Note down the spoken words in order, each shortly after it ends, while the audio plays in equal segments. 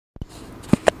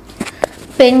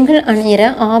பெண்கள் அணியிற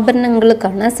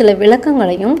ஆபரணங்களுக்கான சில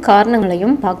விளக்கங்களையும்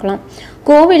காரணங்களையும் பார்க்கலாம்.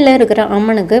 கோவிலில் இருக்கிற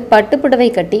அம்மனுக்கு பட்டுப்புடவை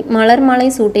கட்டி மலர் மாலை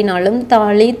சூட்டினாலும்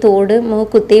தாலி, தோடு,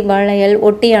 மூக்குத்தி, வளையல்,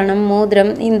 ஒட்டியானம்,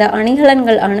 மோதிரம் இந்த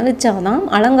அணிகலன்கள் அணிவிச்சாதான்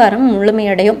அலங்காரம்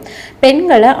முழுமையடையும்.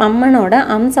 பெண்களை அம்மனோட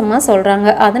அம்சமாக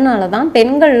சொல்கிறாங்க. அதனால தான்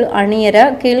பெண்கள் அணியிற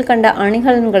கீழ்கண்ட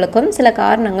அணிகலன்களுக்கும் சில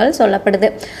காரணங்கள் சொல்லப்படுது.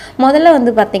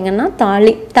 முதல்ல பார்த்திங்கன்னா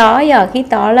தாலி. தாயாகி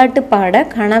தாலாட்டு பாட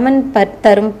கணவன்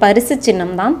தரும் பரிசு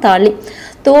சின்னம் தான் தாலி.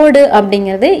 தோடு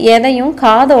அப்படிங்கிறது எதையும்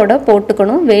காதோட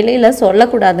போட்டுக்கணும், வெளியில்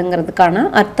சொல்லக்கூடாதுங்கிறதுக்கான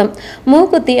அர்த்தம்.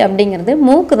 மூக்குத்தி அப்படிங்கிறது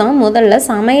மூக்கு தான் முதல்ல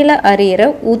சமையலை அறியிற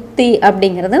உத்தி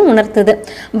அப்படிங்கிறத உணர்த்துது.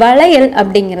 வளையல்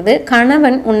அப்படிங்கிறது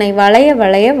கணவன் உன்னை வளைய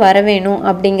வளைய வரவேணும்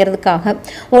அப்படிங்கிறதுக்காக.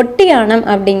 ஒட்டியானம்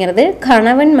அப்படிங்கிறது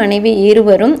கணவன் மனைவி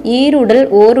இருவரும் ஈருடல்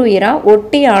ஓருயிரா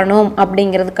ஒட்டியானோம்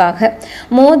அப்படிங்கிறதுக்காக.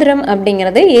 மோதிரம்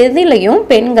அப்படிங்கிறது எதிலையும்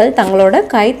பெண்கள் தங்களோட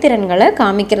கைத்திறன்களை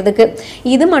காமிக்கிறதுக்கு.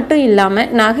 இது மட்டும்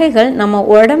இல்லாமல் நகைகள் நம்ம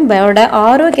உடம்போட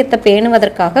ஆரோக்கியத்தை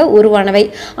பேணுவதற்காக உருவானவை.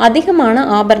 அதிகமான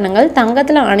ஆபரணங்கள்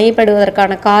தங்கத்தில்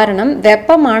அணியப்படுவதற்கான காரணம்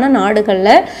வெப்பமான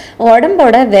நாடுகளில்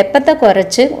உடம்போட வெப்பத்தை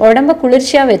குறைச்சி உடம்ப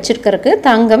குளிர்ச்சியாக வச்சிருக்கிறதுக்கு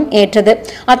தங்கம் ஏற்றது.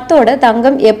 அத்தோட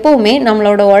தங்கம் எப்பவுமே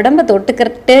நம்மளோட உடம்பை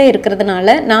தொட்டுக்கிட்டே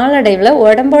இருக்கிறதுனால நாளடைவில்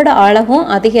உடம்போட அழகும்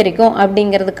அதிகரிக்கும்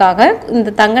அப்படிங்கிறதுக்காக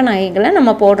இந்த தங்க நகைகளை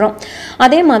நம்ம போடுறோம்.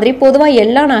 அதே மாதிரி பொதுவாக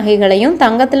எல்லா நகைகளையும்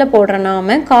தங்கத்தில் போடுற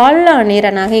நாம காலில்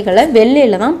அணிகிற நகைகளை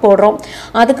வெள்ளியில் தான் போடுறோம்.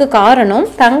 அதுக்கு காரணம்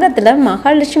தங்கத்துல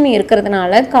மகாலட்சுமி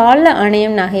இருக்கிறதுனால காலில்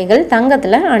அணியும் நகைகள்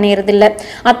தங்கத்துல அணியறதில்லை.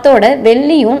 அத்தோட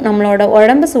வெள்ளியும் நம்மளோட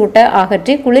உடம்பு சூட்டை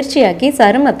அகற்றி குளிர்ச்சியாக்கி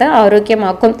சருமத்தை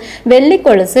ஆரோக்கியமாக்கும். வெள்ளி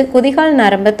கொலுசு குதிகால்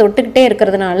நரம்பை தொட்டுக்கிட்டே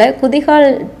இருக்கிறதுனால குதிகால்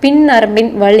பின்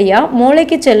நரம்பின் வழியா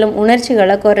மூளைக்கு செல்லும்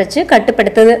உணர்ச்சிகளை குறைச்சு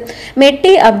கட்டுப்படுத்துது.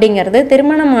 மெட்டி அப்படிங்கிறது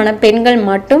திருமணமான பெண்கள்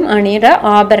மட்டும் அணிகிற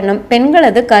ஆபரணம்.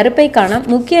 பெண்களது கருப்பைக்கான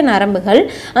முக்கிய நரம்புகள்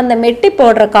அந்த மெட்டி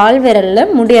போடுற கால் விரல்ல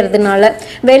முடியறதுனால.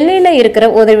 வெள்ளியில இருக்கிற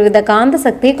ஒருவித காந்த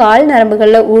சக்தி கால்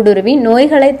நரம்புகளில் ஊடுருவி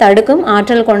நோய்களை தடுக்கும்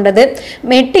ஆற்றல் கொண்டது.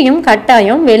 மெட்டியும்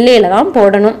கட்டாயம் வெள்ளியில தான்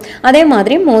போடணும். அதே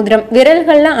மாதிரி மோதிரம்.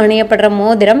 விரல்களில் அணியப்படுற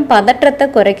மோதிரம் பதற்றத்தை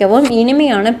குறைக்கவும்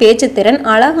இனிமையான பேச்சுத்திறன்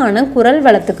அழகான குரல்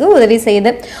வளத்துக்கு உதவி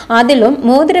செய்யுது. அதிலும்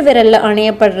மோதிர விரல்ல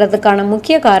அணியப்படுறதுக்கான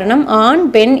முக்கிய காரணம் ஆண்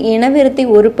பெண் இனவிருத்தி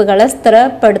உறுப்புகளை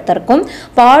ஸ்திரப்படுத்தற்கும்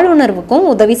பாலுணர்வுக்கும்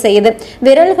உதவி செய்யுது.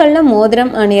 விரல்களில்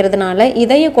மோதிரம் அணியறதுனால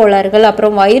இதய கோளாறுகள்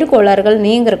அப்புறம் வயிறு கோளாறுகள்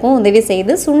நீங்கிறதுக்கும் உதவி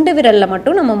செய்யுது. சுண்டு விரல்ல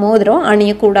மட்டும் நம்ம மோதிரம்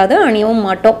அணியக்கூடாது, அணியவும்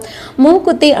மாட்டோம்.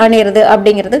 மூக்குத்தி அணியறது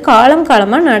அப்படிங்கிறது காலம்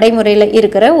காலமாக நடைமுறையில்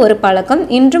இருக்கிற ஒரு பழக்கம்.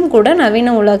 இன்றும் கூட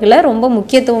நவீன உலகில் ரொம்ப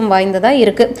முக்கியத்துவம் வாய்ந்ததாக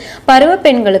இருக்கு. பருவ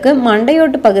பெண்களுக்கு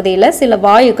மண்டையோட்டு பகுதியில் சில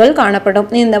வாயுக்கள் காணப்படும்.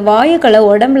 இந்த வாயுக்களை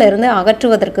உடம்புல இருந்து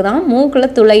அகற்றுவதற்கு தான் மூக்குல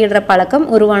துளையிடுற பழக்கம்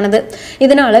உருவானது.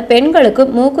 இதனால பெண்களுக்கு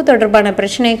மூக்கு தொடர்பான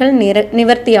பிரச்சனைகள்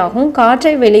நிவர்த்தியாகும்.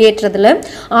 காற்றை வெளியேற்றதுல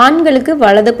ஆண்களுக்கு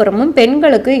வலதுபுறமும்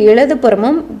பெண்களுக்கு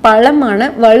இடதுபுறமும் பலமான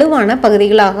வலுவான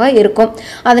பகுதிகளாக இருக்கும்.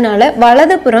 அதனால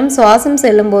வலதுபுறம் சுவாசம்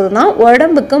செல்லும் போதுதான்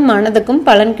உடம்புக்கும் மனதுக்கும்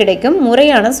பலன் கிடைக்கும்.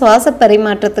 முறையான சுவாச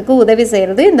பரிமாற்றத்துக்கு உதவி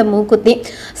செய்யறது இந்த மூக்குத்தி.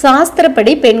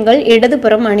 சாஸ்திரப்படி பெண்கள்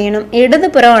இடதுபுறம் அணியணும்.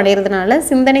 இடதுபுறம் அணியறதுனால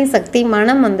சிந்தனை சக்தி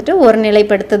மனம் ஒரு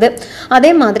நிலைப்படுத்துது.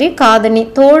 அதே மாதிரி காதணி.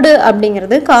 தோடு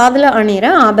அப்படிங்கிறது காதுல அணியிற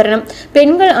ஆபரணம்.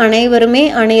 பெண்கள் அனைவருமே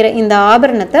அணியிற இந்த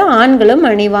ஆபரணத்தை ஆண்களும்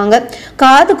அணிவாங்க.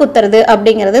 காது குத்துறது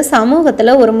அப்படிங்கிறது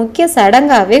சமூகத்துல ஒரு முக்கிய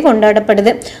சடங்காவே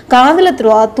கொண்டாடப்படுது. காதுல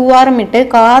துவாரமிட்டு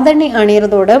காதணி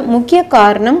அணியறதோட முக்கிய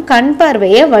காரணம் கண்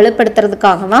பார்வையை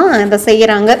வலுப்படுத்துறதுக்காக தான் அதை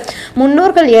செய்யறாங்க.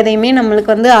 முன்னோர்கள் எதையுமே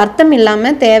நம்மளுக்கு அர்த்தம்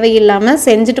இல்லாம தேவையில்லாம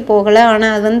செஞ்சுட்டு போகல. ஆனா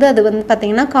அது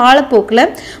பாத்தீங்கன்னா காலப்போக்கில்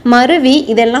மருவி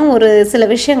இதெல்லாம் ஒரு சில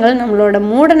விஷயங்கள் நம்மளோட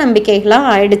மூட நம்பிக்கைகளா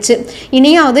ஆயிடுச்சு.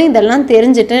 இனியாவது இதெல்லாம்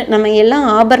தெரிஞ்சுட்டு நம்ம எல்லா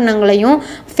ஆபரணங்களையும்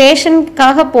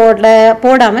ஃபேஷனுக்காக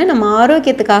போடாம நம்ம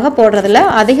ஆரோக்கியத்துக்காக போடுறதுல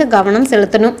அதிக கவனம்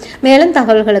செலுத்தணும். மேலும்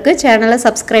தகவல்களுக்கு சேனலை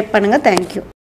சப்ஸ்கிரைப் பண்ணுங்க. தேங்க்யூ.